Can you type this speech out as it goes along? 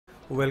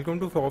Welcome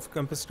to Off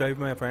Campus Drive,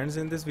 my friends.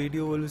 In this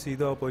video we'll see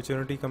the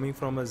opportunity coming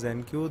from a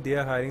ZenQ. They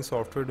are hiring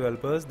software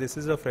developers. This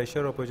is a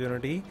fresher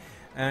opportunity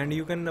and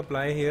you can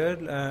apply here.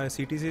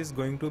 CTC is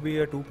going to be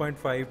a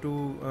 2.5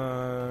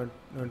 to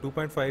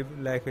 2.5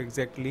 lakh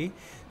exactly.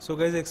 So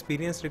guys,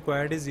 experience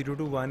required is 0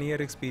 to 1 year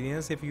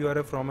experience. If you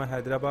are from a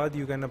Hyderabad,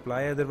 you can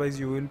apply, otherwise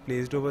you will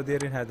placed over there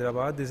in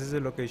Hyderabad. This is a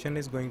location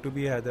is going to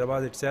be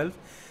Hyderabad itself.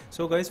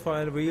 So guys,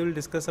 we will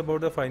discuss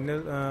about the final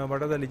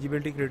what are the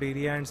eligibility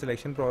criteria and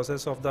selection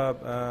process of the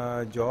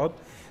job.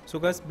 So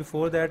guys,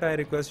 before that I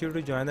request you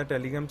to join the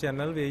Telegram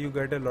channel where you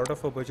get a lot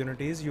of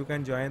opportunities. You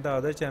can join the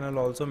other channel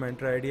also,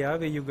 Mentor Idea,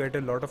 where you get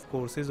a lot of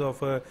courses of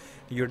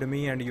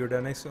Udemy and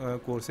Udemy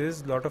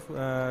courses. Lot of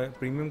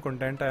premium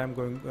content I am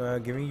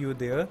giving you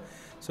there.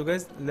 So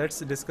guys, let's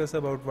discuss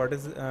about what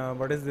is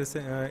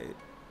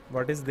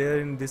there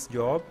in this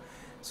job.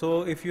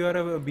 So if you are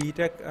a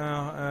BTech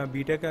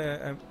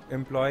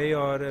employee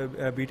or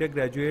a BTech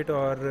graduate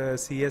or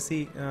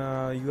CSE,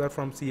 you are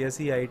from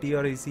CSE IT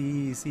or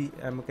ECE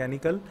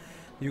mechanical,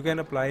 you can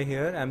apply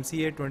here.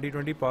 MCA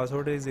 2020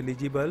 password is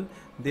eligible.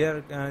 They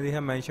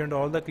have mentioned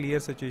all the clear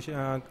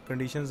situation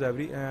conditions,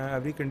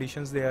 every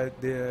conditions there.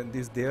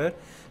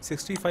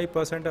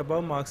 65%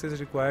 above marks is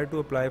required to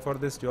apply for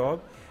this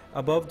job.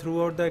 Above,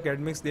 throughout the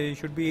academics, they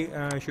should be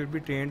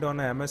trained on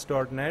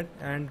MS.NET,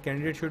 and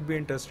candidate should be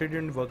interested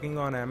in working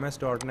on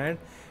MS.NET.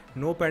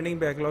 No pending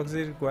backlogs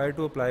is required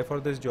to apply for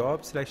this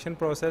job. Selection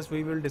process,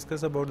 we will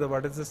discuss about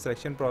what is the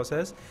selection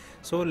process.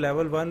 So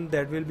level 1,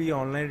 that will be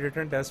online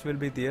written test will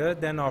be there.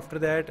 Then after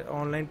that,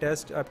 online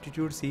test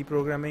aptitude C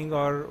programming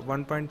or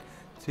 1.30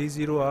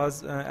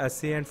 hours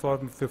essay and for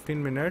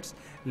 15 minutes.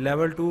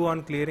 Level 2,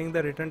 on clearing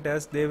the written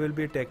test, there will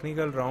be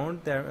technical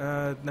round.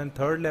 Then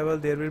third level,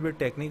 there will be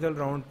technical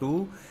round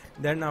 2.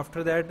 Then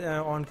after that,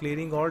 on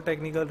clearing all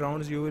technical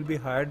rounds, you will be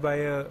hired by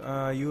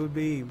you will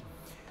be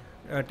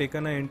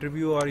taken an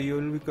interview, or you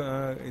will be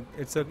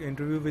it's an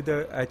interview with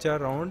the HR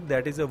round.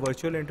 That is a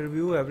virtual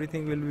interview.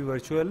 Everything will be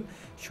virtual.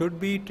 Should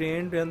be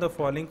trained in the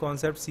following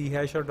concepts: C#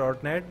 or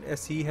 .NET,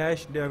 C#,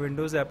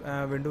 Windows app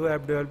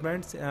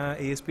development,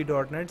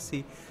 ASP.NET,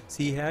 C#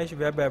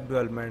 web app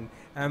development.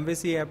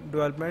 MVC app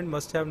development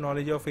must have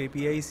knowledge of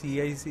API,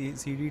 CI,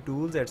 CD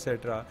tools,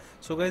 etc.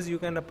 So guys, you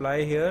can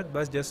apply here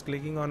by just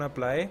clicking on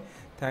apply.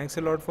 Thanks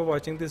a lot for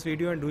watching this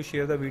video, and do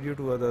share the video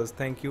to others.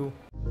 Thank you.